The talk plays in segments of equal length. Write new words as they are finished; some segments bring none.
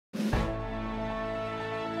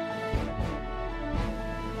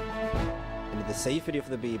the safety of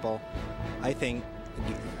the people, I think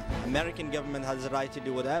the American government has the right to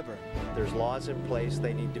do whatever. There's laws in place,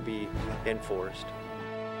 they need to be enforced.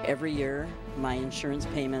 Every year, my insurance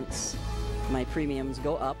payments, my premiums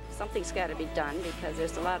go up. Something's got to be done because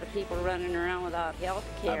there's a lot of people running around without health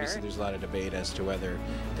care. Obviously, there's a lot of debate as to whether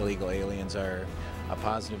illegal aliens are a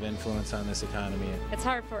positive influence on this economy. It's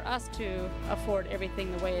hard for us to afford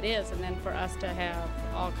everything the way it is, and then for us to have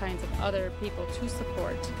all kinds of other people to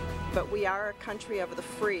support. But we are a country of the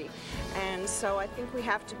free, and so I think we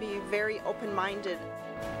have to be very open-minded.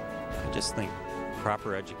 I just think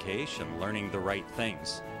proper education, learning the right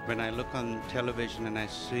things. When I look on television and I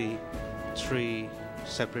see 3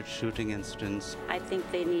 separate shooting incidents, I think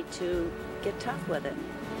they need to get tough with it.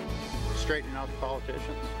 Straighten out the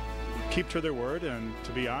politicians. Keep to their word, and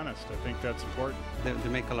to be honest, I think that's important. They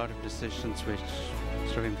make a lot of decisions which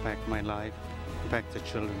sort of impact my life, impact the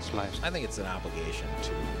children's lives. I think it's an obligation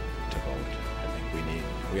to vote. I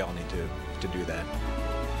think we all need to do that.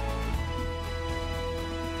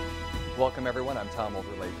 Welcome everyone, I'm Tom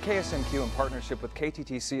Overley. KSMQ in partnership with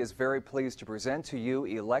KTTC is very pleased to present to you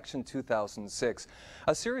Election 2006,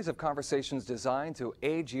 a series of conversations designed to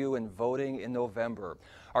aid you in voting in November.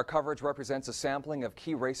 Our coverage represents a sampling of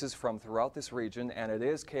key races from throughout this region, and it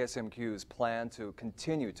is KSMQ's plan to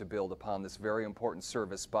continue to build upon this very important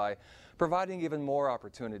service by providing even more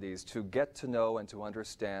opportunities to get to know and to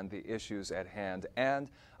understand the issues at hand, and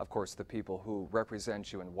of course the people who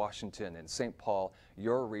represent you in Washington and St. Paul,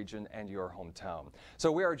 your region and your hometown.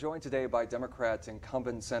 So we are joined today by Democrat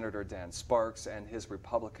incumbent Senator Dan Sparks and his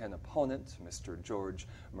Republican opponent, Mr. George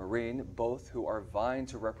Marin, both who are vying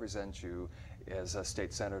to represent you as a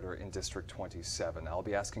state senator in District 27. I'll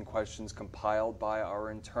be asking questions compiled by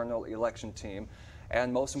our internal election team,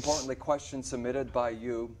 and most importantly, questions submitted by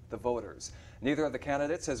you, the voters. Neither of the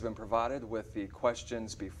candidates has been provided with the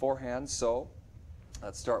questions beforehand, so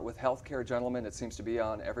let's start with health care, gentlemen. It seems to be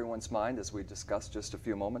on everyone's mind, as we discussed just a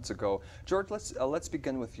few moments ago. George, let's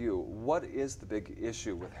begin with you. What is the big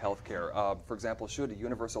issue with health care? For example, should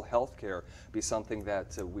universal health care be something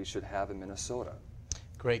that we should have in Minnesota?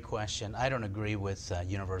 Great question. I don't agree with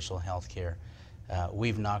universal health care.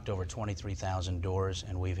 We've knocked over 23,000 doors,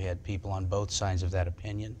 and we've had people on both sides of that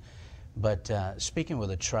opinion. But speaking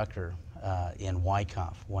with a trucker in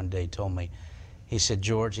Wyckoff one day told me, he said,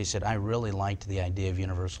 George, he said, I really liked the idea of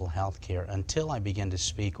universal health care until I began to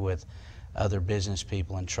speak with other business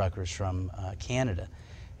people and truckers from Canada.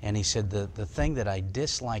 And he said, the thing that I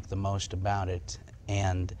dislike the most about it,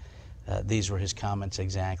 and these were his comments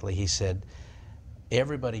exactly, he said,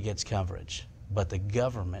 everybody gets coverage, but the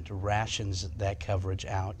government rations that coverage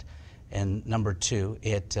out. And number 2,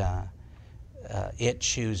 it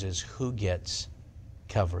chooses who gets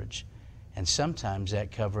coverage. And sometimes that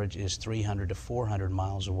coverage is 300 to 400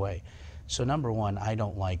 miles away. So number 1, I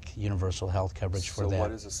don't like universal health coverage for that. So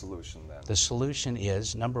what is the solution then? The solution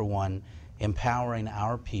is, number 1, empowering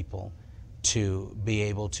our people to be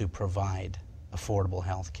able to provide affordable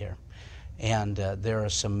health care. And there are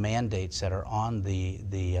some mandates that are on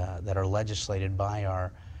that are legislated by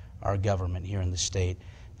our government here in the state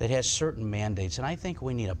that has certain mandates, and I think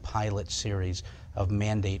we need a pilot series of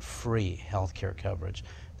mandate-free health care coverage.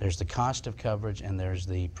 There's the cost of coverage and there's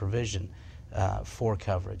the provision for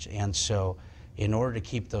coverage. And so in order to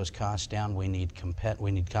keep those costs down, we need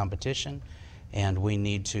competition, and we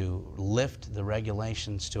need to lift the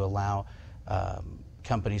regulations to allow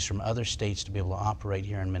companies from other states to be able to operate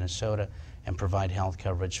here in Minnesota and provide health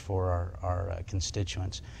coverage for our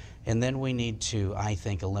constituents. And then we need to, I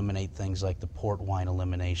think, eliminate things like the port wine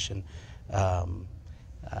elimination,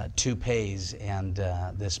 toupees, and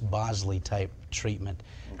this Bosley type treatment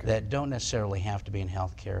that don't necessarily have to be in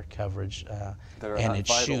health care coverage. That are not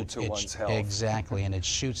vital to one's health. Exactly, and it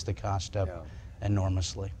shoots the cost up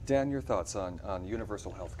enormously. Dan, your thoughts on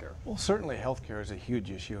universal health care? Well, certainly health care is a huge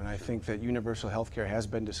issue, and I think that universal health care has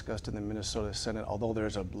been discussed in the Minnesota Senate, although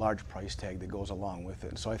there's a large price tag that goes along with it.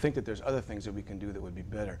 And so I think that there's other things that we can do that would be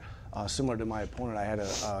better. Similar to my opponent, I had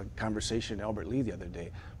a conversation in Albert Lee the other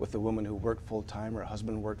day with a woman who worked full-time. Her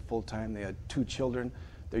husband worked full-time. They had 2 children.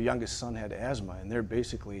 Their youngest son had asthma, and they're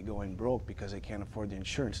basically going broke because they can't afford the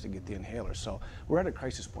insurance to get the inhaler. So we're at a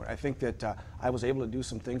crisis point. I think that I was able to do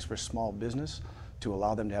some things for small business to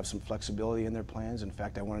allow them to have some flexibility in their plans. In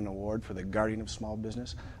fact, I won an award for the Guardian of Small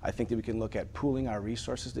Business. I think that we can look at pooling our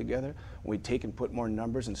resources together. When we take and put more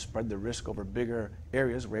numbers and spread the risk over bigger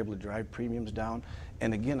areas, we're able to drive premiums down.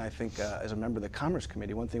 And again, I think as a member of the Commerce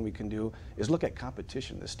Committee, one thing we can do is look at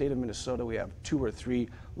competition. In the state of Minnesota, we have 2 or 3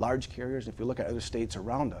 large carriers. If we look at other states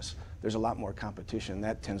around us, there's a lot more competition.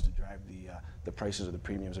 That tends to drive the prices of the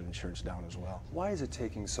premiums of insurance down as well. Why is it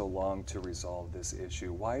taking so long to resolve this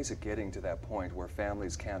issue? Why is it getting to that point where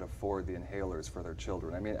families can't afford the inhalers for their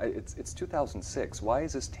children? I mean, it's 2006. Why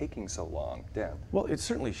is this taking so long? Dan? Well, it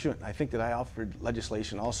certainly shouldn't. I think that I offered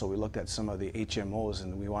legislation also. We looked at some of the HMOs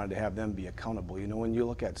and we wanted to have them be accountable. You know, when you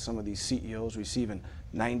look at some of these CEOs receiving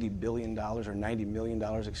 $90 billion or $90 million,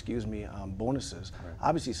 excuse me, bonuses, right.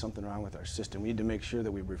 Obviously something wrong with our system. We need to make sure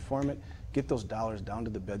that we reform it, get those dollars down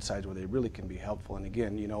to the bedsides where they really can be helpful. And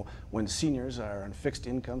again, you know, when seniors are on fixed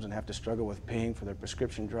incomes and have to struggle with paying for their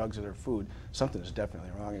prescription drugs or their food, something is definitely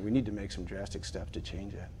wrong, and we need to make some drastic steps to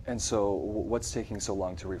change that. And so what's taking so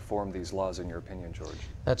long to reform these laws, in your opinion, George?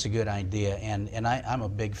 That's a good idea, and I'm a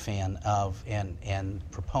big fan of and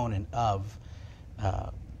proponent of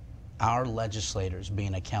our legislators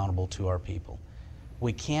being accountable to our people.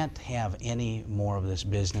 We can't have any more of this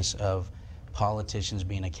business of politicians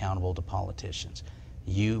being accountable to politicians.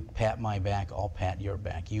 You pat my back, I'll pat your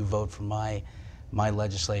back. You vote for my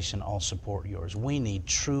legislation, I'll support yours. We need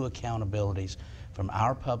true accountabilities from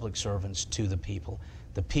our public servants to the people.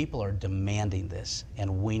 The people are demanding this,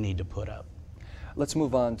 and we need to put up. Let's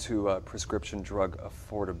move on to prescription drug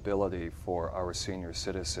affordability for our senior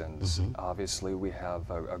citizens. Mm-hmm. Obviously, we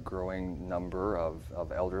have a growing number of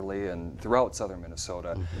elderly and throughout southern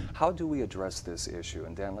Minnesota. Mm-hmm. How do we address this issue?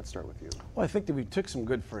 And Dan, let's start with you. Well, I think that we took some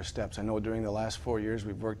good first steps. I know during the last 4 years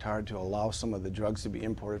we've worked hard to allow some of the drugs to be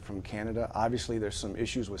imported from Canada. Obviously, there's some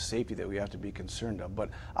issues with safety that we have to be concerned of, but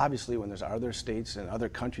obviously when there's other states and other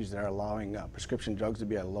countries that are allowing prescription drugs to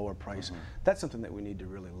be at a lower price, mm-hmm. that's something that we need to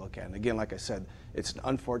really look at. And again, like I said, it's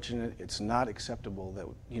unfortunate, it's not acceptable that,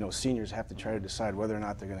 you know, seniors have to try to decide whether or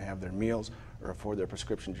not they're going to have their meals or afford their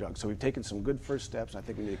prescription drugs. So we've taken some good first steps, and I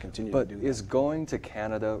think we need to continue to do that. But is going to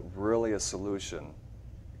Canada really a solution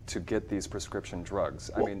to get these prescription drugs?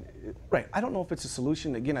 Well, I mean, right. I don't know if it's a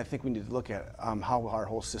solution. Again, I think we need to look at how our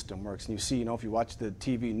whole system works. And you see, you know, if you watch the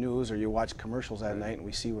TV news or you watch commercials at night, and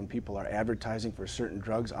we see when people are advertising for certain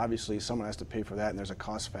drugs, obviously someone has to pay for that, and there's a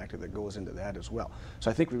cost factor that goes into that as well.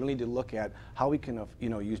 So I think we really need to look at how we can, you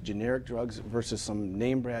know, use generic drugs versus some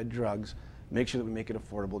name brand drugs. Make sure that we make it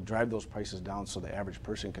affordable, drive those prices down so the average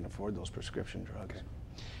person can afford those prescription drugs.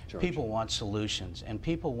 Okay. People want solutions, and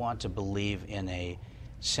people want to believe in a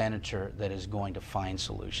senator that is going to find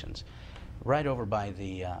solutions. Right over by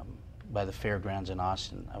the fairgrounds in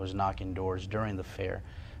Austin, I was knocking doors during the fair,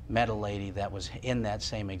 met a lady that was in that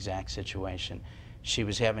same exact situation. She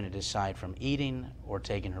was having to decide from eating or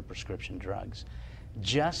taking her prescription drugs.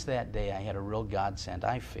 Just that day, I had a real godsend,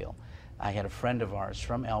 I feel. I had a friend of ours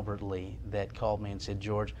from Albert Lee that called me and said,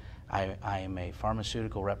 George, I am a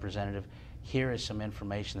pharmaceutical representative. Here is some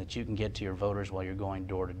information that you can get to your voters while you're going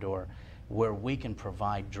door to door, where we can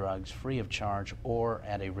provide drugs free of charge or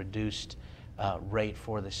at a reduced rate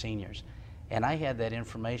for the seniors. And I had that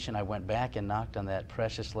information. I went back and knocked on that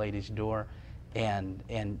precious lady's door,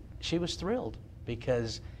 and she was thrilled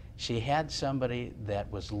because she had somebody that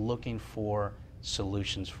was looking for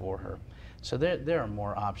solutions for her. So there are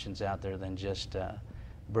more options out there than just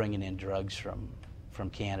bringing in drugs from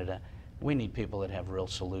Canada. We need people that have real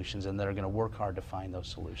solutions and that are going to work hard to find those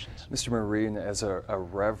solutions. Mr. Marin, as a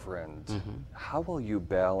reverend, mm-hmm. how will you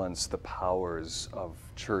balance the powers of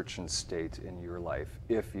church and state in your life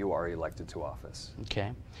if you are elected to office?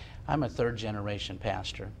 Okay. I'm a third-generation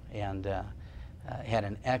pastor and had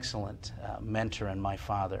an excellent mentor in my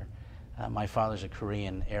father. My father's a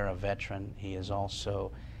Korean-era veteran. He is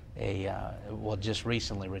also just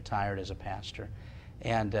recently retired as a pastor.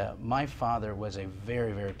 And my father was a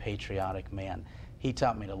very, very patriotic man. He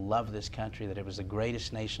taught me to love this country, that it was the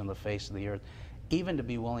greatest nation on the face of the earth, even to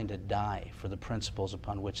be willing to die for the principles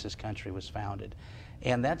upon which this country was founded.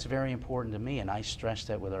 And that's very important to me, and I stress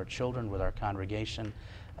that with our children, with our congregation.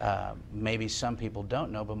 Maybe some people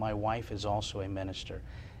don't know, but my wife is also a minister.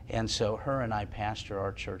 And so her and I pastor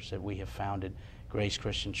our church that we have founded, Grace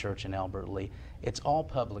Christian Church in Albert Lee. It's all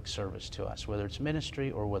public service to us, whether it's ministry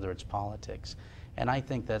or whether it's politics. And I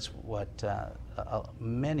think that's what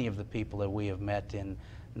many of the people that we have met in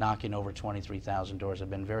knocking over 23,000 doors have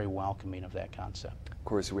been very welcoming of that concept. Of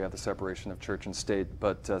course, we have the separation of church and state,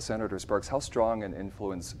 but Senator Sparks, how strong an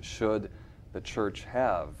influence should the church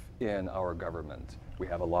have in our government? We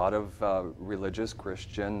have a lot of religious,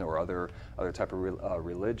 Christian, or other type of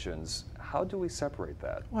religions. How do we separate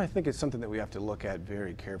that? Well, I think it's something that we have to look at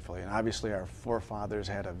very carefully. And obviously our forefathers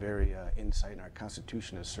had a very insight, and our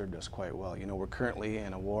Constitution has served us quite well. You know, we're currently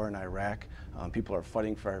in a war in Iraq. People are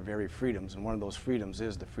fighting for our very freedoms, and one of those freedoms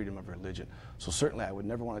is the freedom of religion. So certainly I would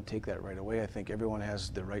never want to take that right away. I think everyone has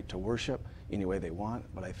the right to worship any way they want,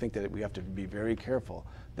 but I think that we have to be very careful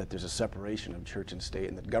that there's a separation of church and state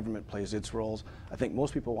and that government plays its roles. I think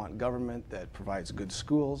most people want government that provides good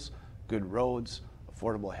schools, good roads,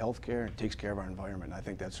 affordable health care, and takes care of our environment. I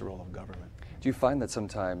think that's the role of government. Do you find that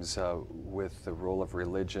sometimes with the role of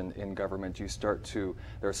religion in government, there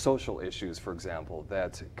are social issues, for example,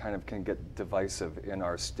 that kind of can get divisive in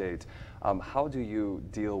our state? How do you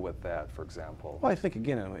deal with that, for example? Well, I think,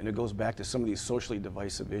 again, and it goes back to some of these socially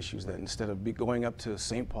divisive issues that instead of going up to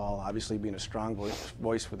St. Paul, obviously being a strong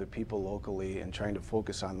voice for the people locally and trying to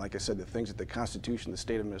focus on, like I said, the things that the Constitution of the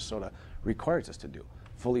state of Minnesota requires us to do.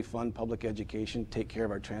 Fully fund public education, take care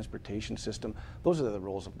of our transportation system. Those are the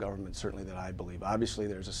roles of government, certainly, that I believe. Obviously,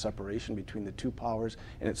 there's a separation between the two powers,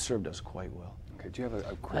 and it served us quite well. Okay, do you have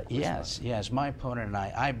a quick Yes. My opponent and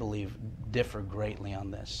I believe, differ greatly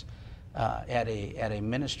on this. At a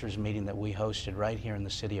ministers' meeting that we hosted right here in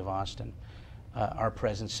the city of Austin, our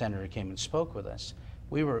present senator came and spoke with us.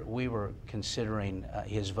 We were considering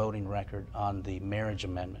his voting record on the marriage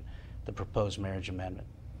amendment, the proposed marriage amendment.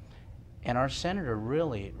 And our senator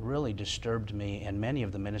really disturbed me and many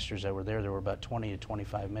of the ministers that were there. There were about 20 to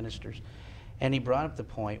 25 ministers. And he brought up the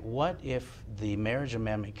point, what if the marriage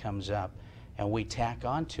amendment comes up and we tack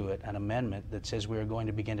onto it an amendment that says we are going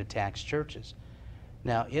to begin to tax churches?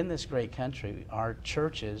 Now, in this great country, our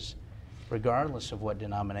churches, regardless of what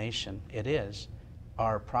denomination it is,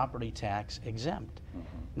 are property tax exempt.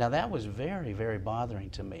 Now, that was very, very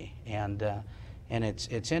bothering to me. And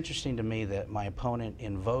it's interesting to me that my opponent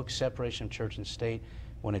invokes separation of church and state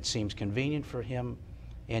when it seems convenient for him,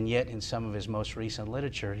 and yet in some of his most recent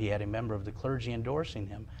literature, he had a member of the clergy endorsing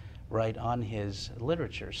him right on his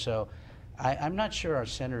literature. So I'm not sure our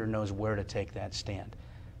senator knows where to take that stand.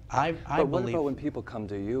 But what about when people come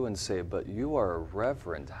to you and say, but you are a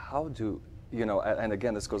reverend, how do, you know, and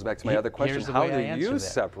again, this goes back to my other question, how do you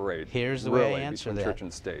separate Here's the way I answer between that. church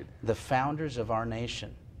and state? The founders of our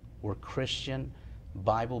nation were Christian,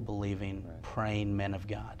 Bible-believing, praying men of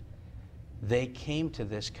God. They came to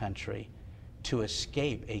this country to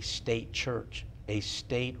escape a state church, a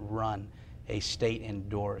state-run, a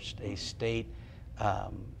state-endorsed, a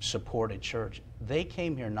state-supported church. They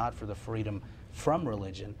came here not for the freedom from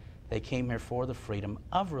religion, they came here for the freedom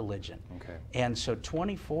of religion. Okay. And so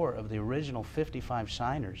 24 of the original 55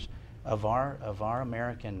 signers of our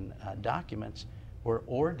American documents were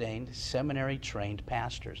ordained, seminary-trained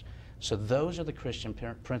pastors. So those are the Christian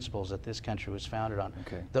principles that this country was founded on.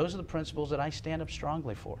 Okay. Those are the principles that I stand up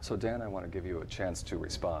strongly for. So Dan, I want to give you a chance to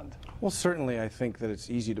respond. Well, certainly I think that it's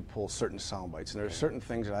easy to pull certain sound bites, and there are certain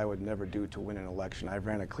things that I would never do to win an election. I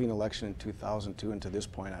ran a clean election in 2002, and to this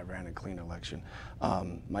point I ran a clean election.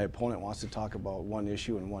 My opponent wants to talk about one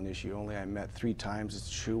issue and one issue only. I met 3 times, it's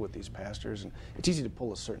true, with these pastors, and it's easy to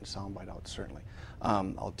pull a certain sound bite out, certainly.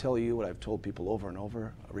 I'll tell you what I've told people over and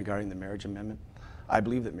over regarding the marriage amendment. I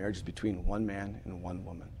believe that marriage is between one man and one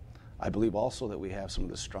woman. I believe also that we have some of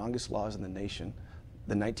the strongest laws in the nation,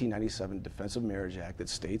 the 1997 Defense of Marriage Act, that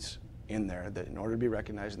states in there that in order to be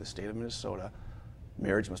recognized in the state of Minnesota,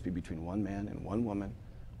 marriage must be between one man and one woman.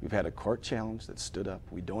 We've had a court challenge that stood up.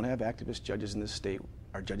 We don't have activist judges in this state.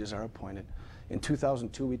 Our judges are appointed. In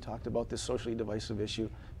 2002, we talked about this socially divisive issue.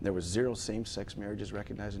 There was 0 same-sex marriages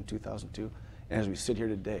recognized in 2002. And as we sit here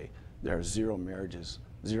today, there are 0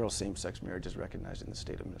 same-sex marriages recognized in the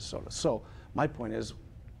state of Minnesota. So my point is,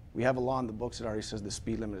 we have a law in the books that already says the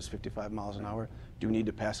speed limit is 55 miles an hour. Do we need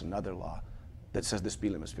to pass another law that says the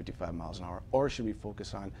speed limit is 55 miles an hour? Or should we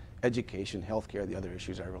focus on education, healthcare, the other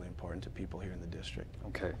issues that are really important to people here in the district?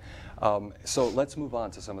 Okay. So let's move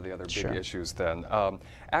on to some of the other big issues then.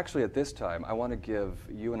 Actually, at this time, I want to give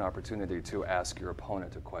you an opportunity to ask your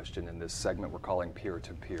opponent a question in this segment we're calling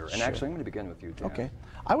peer-to-peer. And actually, I'm going to begin with you, Dan. Okay.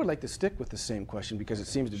 I would like to stick with the same question because it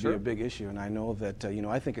seems to be a big issue, and I know that, you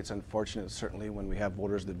know, I think it's unfortunate, certainly, when we have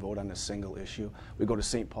voters that vote on a single issue. We go to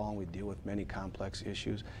St. Paul and we deal with many complex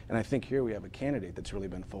issues, and I think here we have a candidate that's really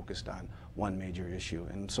been focused on one major issue.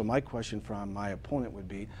 And so my question from my opponent would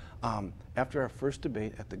be, after our first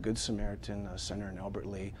debate at the Good Samaritan Center in Albert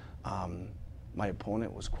Lea, my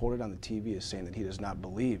opponent was quoted on the TV as saying that he does not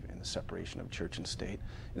believe in the separation of church and state.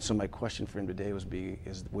 And so my question for him today is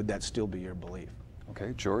would that still be your belief?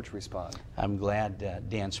 Okay, George, respond. I'm glad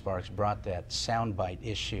Dan Sparks brought that soundbite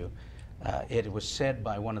issue. It was said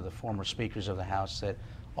by one of the former speakers of the House that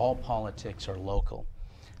all politics are local.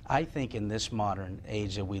 I think in this modern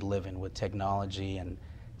age that we live in with technology and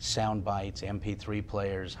sound bites, MP3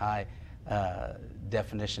 players, high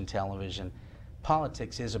definition television,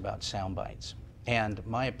 politics is about sound bites. And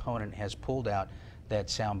my opponent has pulled out that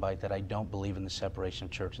soundbite that I don't believe in the separation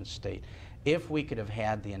of church and state. If we could have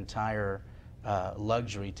had the entire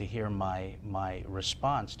luxury to hear my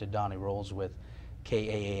response to Donnie Rolls with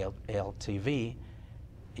KAAL-TV,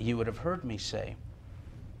 you would have heard me say,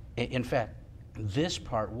 in fact, this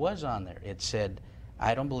part was on there. It said,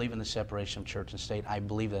 I don't believe in the separation of church and state. I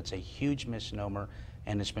believe that's a huge misnomer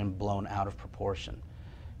and it's been blown out of proportion.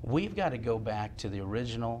 We've got to go back to the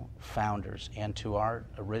original founders and to our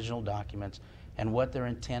original documents and what their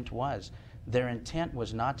intent was. Their intent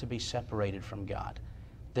was not to be separated from God.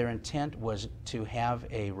 Their intent was to have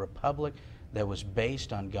a republic that was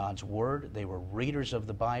based on God's Word. They were readers of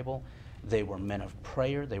the Bible. They were men of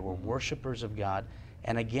prayer. They were worshipers of God.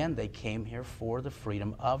 And again, they came here for the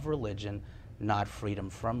freedom of religion, not freedom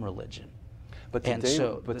from religion. But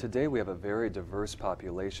today we have a very diverse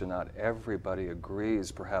population. Not everybody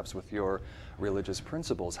agrees perhaps with your religious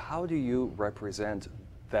principles. How do you represent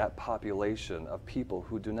that population of people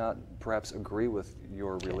who do not perhaps agree with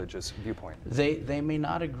your religious viewpoint? They may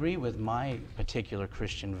not agree with my particular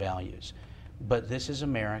Christian values, but this is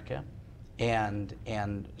America, and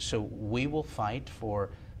so we will fight for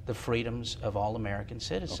the freedoms of all American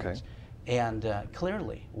citizens. Okay. And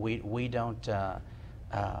clearly, we don't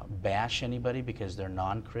bash anybody because they're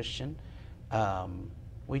non-Christian.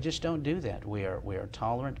 We just don't do that. We are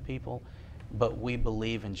tolerant people, but we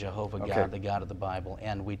believe in Jehovah God, the God of the Bible,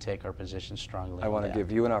 and we take our position strongly. I want to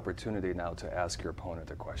give you an opportunity now to ask your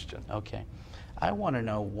opponent a question. Okay. I want to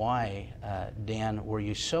know why, Dan, were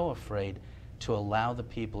you so afraid to allow the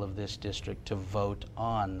people of this district to vote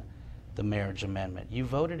on the marriage amendment? You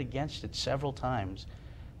voted against it several times,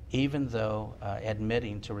 even though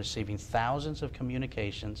admitting to receiving thousands of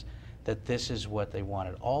communications that this is what they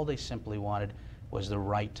wanted. All they simply wanted was the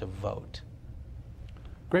right to vote.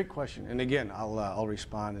 Great question. And again, I'll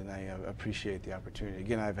respond, and I appreciate the opportunity.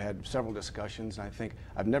 Again, I've had several discussions, and I think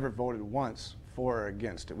I've never voted once for or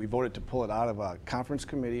against it. We voted to pull it out of a conference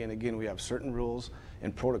committee, and again, we have certain rules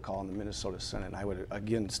and protocol in the Minnesota Senate, and I would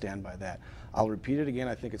again stand by that. I'll repeat it again.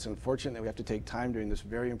 I think it's unfortunate that we have to take time during this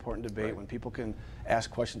very important debate when people can ask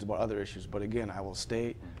questions about other issues. But again, I will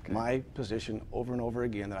state my position over and over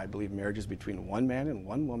again that I believe marriage is between one man and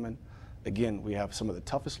one woman. Again, we have some of the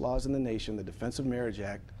toughest laws in the nation, the Defense of Marriage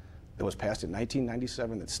Act that was passed in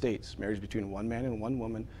 1997 that states marriage between one man and one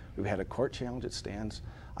woman. We've had a court challenge, it stands.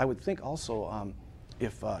 I would think also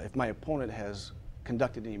if my opponent has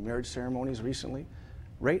conducted any marriage ceremonies recently,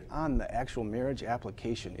 right on the actual marriage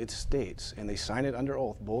application, it states, and they sign it under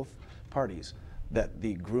oath, both parties, that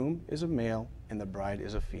the groom is a male and the bride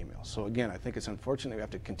is a female. So again, I think it's unfortunate we have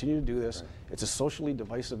to continue to do this. Right. It's a socially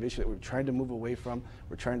divisive issue that we're trying to move away from.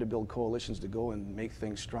 We're trying to build coalitions to go and make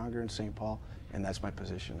things stronger in St. Paul, and that's my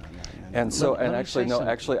position on that. And so,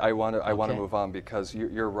 actually, I want to move on because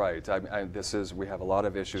you're right. We have a lot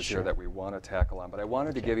of issues here that we want to tackle on, but I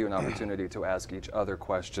wanted to give you an opportunity to ask each other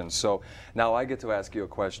questions. So now I get to ask you a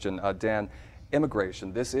question, Dan.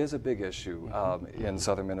 Immigration, this is a big issue in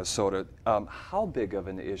southern Minnesota. How big of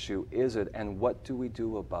an issue is it, and what do we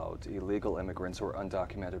do about illegal immigrants or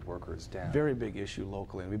undocumented workers, Dan? Very big issue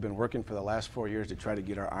locally, and we've been working for the last 4 years to try to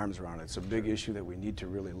get our arms around it. It's a big issue that we need to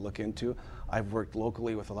really look into. I've worked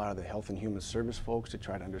locally with a lot of the Health and Human Service folks to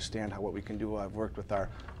try to understand what we can do. I've worked with our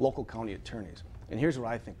local county attorneys. And here's what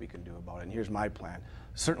I think we can do about it, and here's my plan.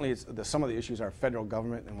 Certainly, some of the issues are federal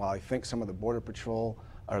government, and while I think some of the Border Patrol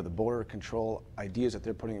or the border control ideas that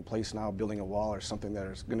they're putting in place now, building a wall or something that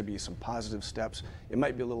is going to be some positive steps, it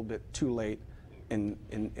might be a little bit too late in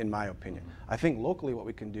my opinion. I think locally what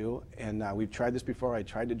we can do, and we've tried this before, I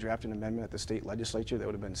tried to draft an amendment at the state legislature that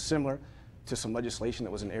would have been similar to some legislation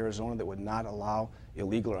that was in Arizona that would not allow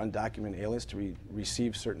illegal or undocumented aliens to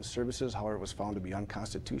receive certain services, however it was found to be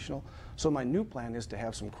unconstitutional. So my new plan is to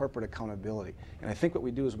have some corporate accountability. And I think what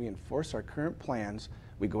we do is we enforce our current plans.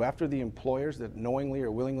 We go after the employers that knowingly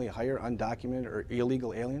or willingly hire undocumented or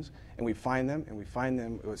illegal aliens, and we fine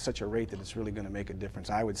them, at such a rate that it's really going to make a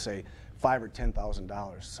difference. I would say $5,000 or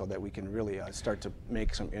 $10,000 so that we can really start to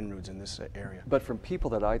make some inroads in this area. But from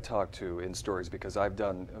people that I talk to in stories, because I've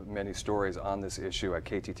done many stories on this issue at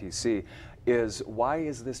KTTC, is why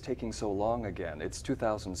is this taking so long again? It's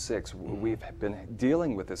 2006. We've been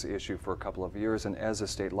dealing with this issue for a couple of years, and as a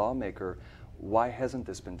state lawmaker, Why hasn't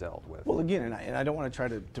this been dealt with? Well, again, and I don't want to try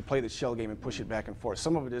to play the shell game and push it back and forth.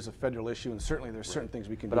 Some of it is a federal issue, and certainly there's certain things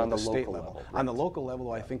we can do at the state level. On the local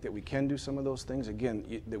level, I think that we can do some of those things.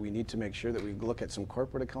 Again, that we need to make sure that we look at some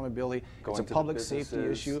corporate accountability. It's a public safety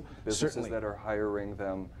issue. Businesses that are hiring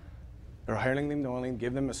them. Or hiring them knowingly,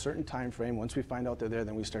 give them a certain time frame. Once we find out they're there,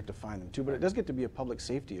 then we start to fine them too. But it does get to be a public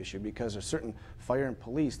safety issue because there's certain fire and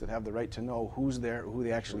police that have the right to know who's there, who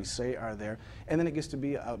they actually say are there. And then it gets to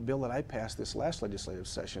be a bill that I passed this last legislative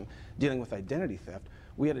session dealing with identity theft.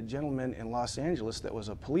 We had a gentleman in Los Angeles that was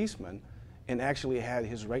a policeman and actually had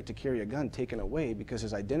his right to carry a gun taken away because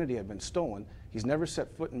his identity had been stolen. He's never set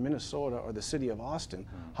foot in Minnesota or the city of Austin.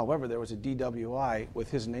 However, there was a DWI with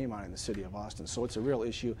his name on it in the city of Austin. So it's a real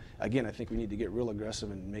issue. Again, I think we need to get real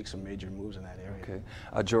aggressive and make some major moves in that area.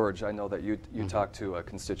 Okay. George, I know that you talked to a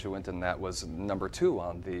constituent, and that was number 2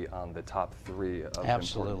 on the top 3 of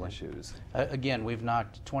important issues. Again, we've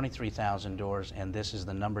knocked 23,000 doors, and this is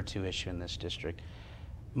the number 2 issue in this district.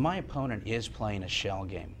 My opponent is playing a shell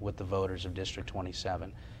game with the voters of District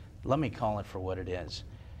 27. Let me call it for what it is.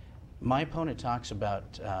 My opponent talks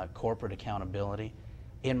about corporate accountability.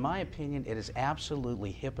 In my opinion, it is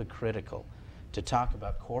absolutely hypocritical to talk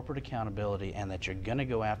about corporate accountability and that you're going to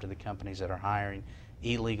go after the companies that are hiring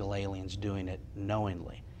illegal aliens doing it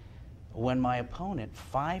knowingly. When my opponent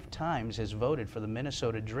 5 times has voted for the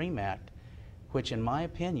Minnesota DREAM Act, which in my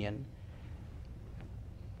opinion,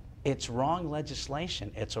 it's wrong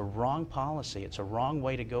legislation, it's a wrong policy, it's a wrong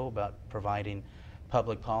way to go about providing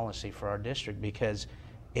public policy for our district because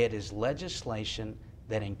it is legislation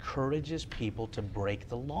that encourages people to break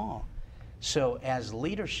the law. So as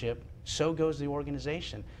leadership, so goes the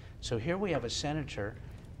organization. So here we have a senator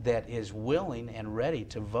that is willing and ready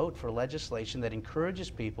to vote for legislation that encourages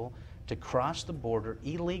people to cross the border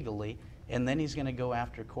illegally, and then he's going to go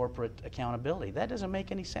after corporate accountability. That doesn't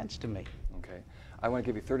make any sense to me. Okay. I want to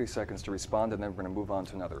give you 30 seconds to respond, and then we're going to move on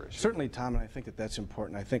to another issue. Certainly, Tom, and I think that that's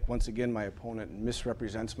important. I think, once again, my opponent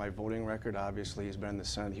misrepresents my voting record. Obviously, he's been in the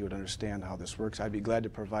Senate. He would understand how this works. I'd be glad to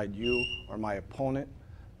provide you or my opponent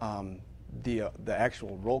the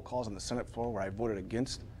actual roll calls on the Senate floor where I voted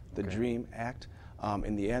against the DREAM Act.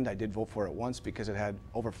 In the end, I did vote for it once because it had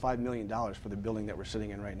over $5 million for the building that we're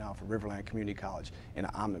sitting in right now for Riverland Community College, an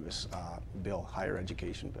omnibus bill, higher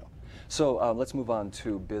education bill. So let's move on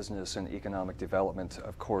to business and economic development.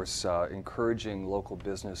 Of course, encouraging local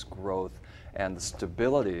business growth and the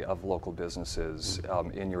stability of local businesses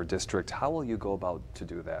in your district. How will you go about to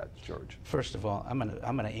do that, George? First of all, I'm going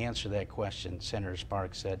to answer that question. Senator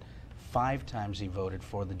Sparks said 5 times he voted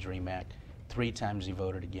for the DREAM Act, 3 times he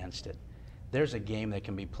voted against it. There's a game that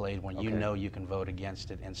can be played when you know you can vote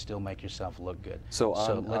against it and still make yourself look good. So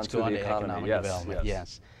let's go on to economic development.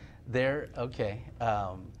 Yes. There, okay.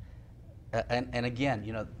 And again,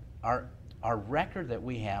 you know, our record that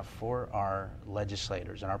we have for our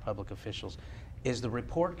legislators and our public officials is the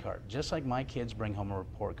report card. Just like my kids bring home a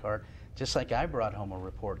report card, just like I brought home a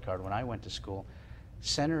report card when I went to school,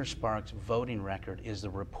 Senator Sparks' voting record is the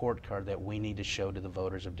report card that we need to show to the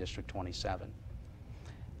voters of District 27.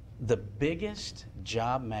 The biggest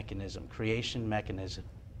job mechanism, creation mechanism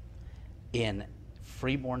in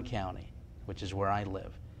Freeborn County, which is where I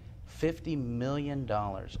live, $50 million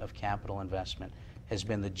of capital investment has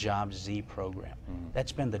been the Job Z program.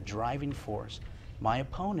 That's been the driving force. My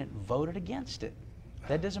opponent voted against it.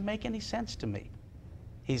 That doesn't make any sense to me.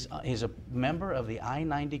 He's a member of the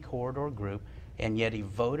I-90 corridor group, and yet he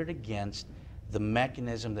voted against the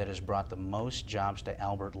mechanism that has brought the most jobs to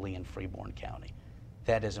Albert Lee and Freeborn County.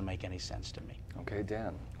 That doesn't make any sense to me. Okay,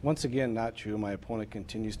 Dan. Once again, not true. My opponent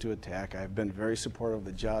continues to attack. I've been very supportive of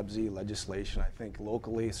the Job Z legislation. I think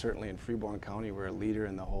locally, certainly in Freeborn County, we're a leader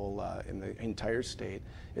in the whole, in the entire state.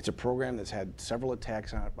 It's a program that's had several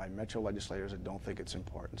attacks on it by Metro legislators that don't think it's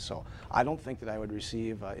important. So I don't think that I would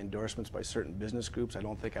receive endorsements by certain business groups. I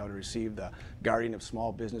don't think I would receive the guardian of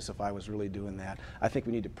small business if I was really doing that. I think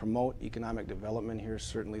we need to promote economic development here,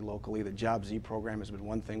 certainly locally. The Job Z program has been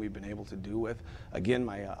one thing we've been able to do with. Again,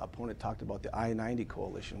 my opponent talked about the I-90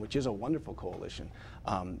 coalition, which is a wonderful coalition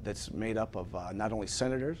that's made up of not only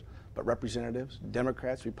senators, but representatives,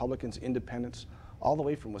 Democrats, Republicans, independents, all the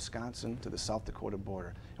way from Wisconsin to the South Dakota border.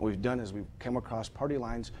 And what we've done is we've come across party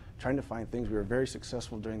lines trying to find things. We were very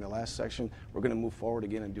successful during the last section. We're going to move forward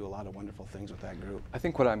again and do a lot of wonderful things with that group. I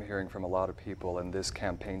think what I'm hearing from a lot of people in this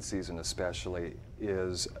campaign season especially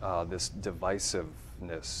is this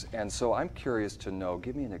divisiveness. And so I'm curious to know,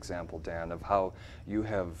 give me an example, Dan, of how you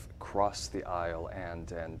have crossed the aisle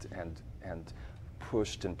and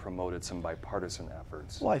pushed and promoted some bipartisan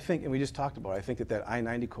efforts. Well, I think, and we just talked about it, I think that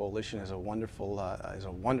I-90 Coalition is a wonderful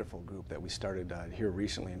group that we started here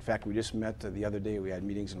recently. In fact, we just met the other day. We had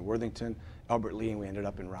meetings in Worthington, Albert Lee, and we ended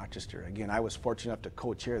up in Rochester. Again, I was fortunate enough to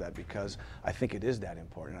co-chair that because I think it is that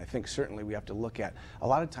important. I think certainly we have to look at, a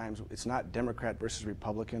lot of times it's not Democrat versus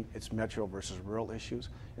Republican, it's metro versus rural issues.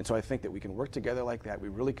 And so I think that we can work together like that. We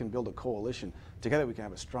really can build a coalition. Together we can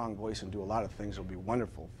have a strong voice and do a lot of things that will be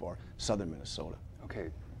wonderful for southern Minnesota. Okay,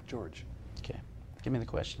 George. Okay, give me the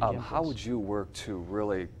question again, how please. would you work to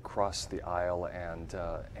really cross the aisle and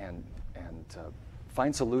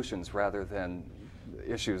find solutions rather than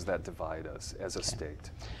issues that divide us as a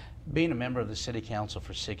state? Being a member of the City Council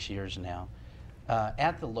for 6 years now,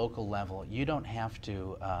 at the local level, you don't have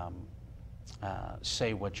to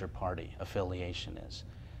say what your party affiliation is.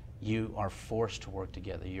 You are forced to work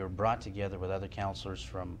together. You're brought together with other councilors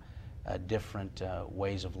from different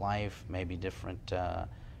ways of life, maybe different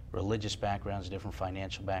religious backgrounds, different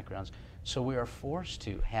financial backgrounds. So we are forced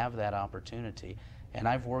to have that opportunity. And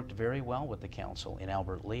I've worked very well with the council in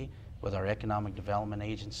Albert Lee, with our Economic Development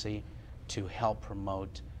Agency, to help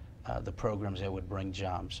promote the programs that would bring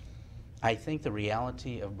jobs. I think the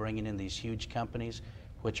reality of bringing in these huge companies,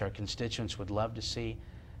 which our constituents would love to see,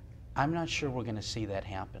 I'm not sure we're going to see that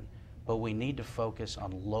happen. But we need to focus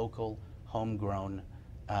on local, homegrown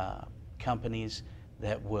companies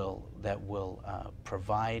that will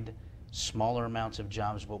provide smaller amounts of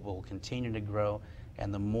jobs, but will continue to grow.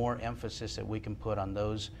 And the more emphasis that we can put on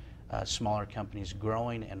those smaller companies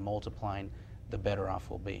growing and multiplying, the better off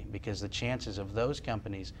we'll be, because the chances of those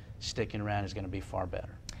companies sticking around is going to be far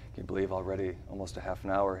better. Can you believe already almost a half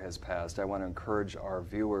an hour has passed? I want to encourage our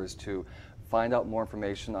viewers to find out more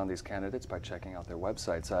information on these candidates by checking out their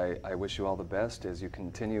websites. I wish you all the best as you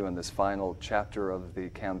continue in this final chapter of the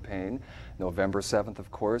campaign. November 7th,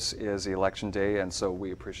 of course, is Election Day, and so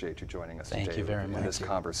we appreciate you joining us today in this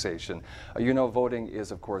conversation. You know, voting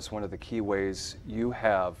is, of course, one of the key ways you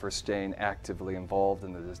have for staying actively involved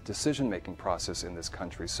in the decision-making process in this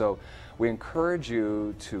country. So we encourage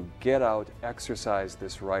you to get out, exercise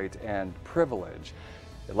this right and privilege.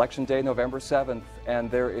 Election Day, November 7th, and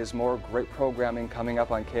there is more great programming coming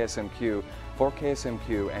up on KSMQ. For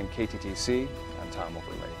KSMQ and KTTC, I'm Tom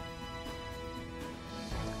Overlay.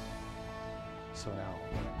 So now,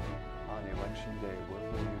 on Election Day, where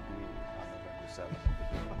will you be on November 7th?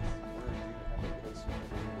 Where do you have a place where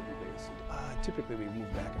you will be based? Typically we move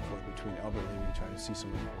back and forth between Albert Lee, we try to see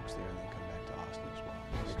some of the folks there, and then come back to Austin as well.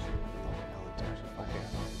 Make sure you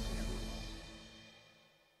Okay.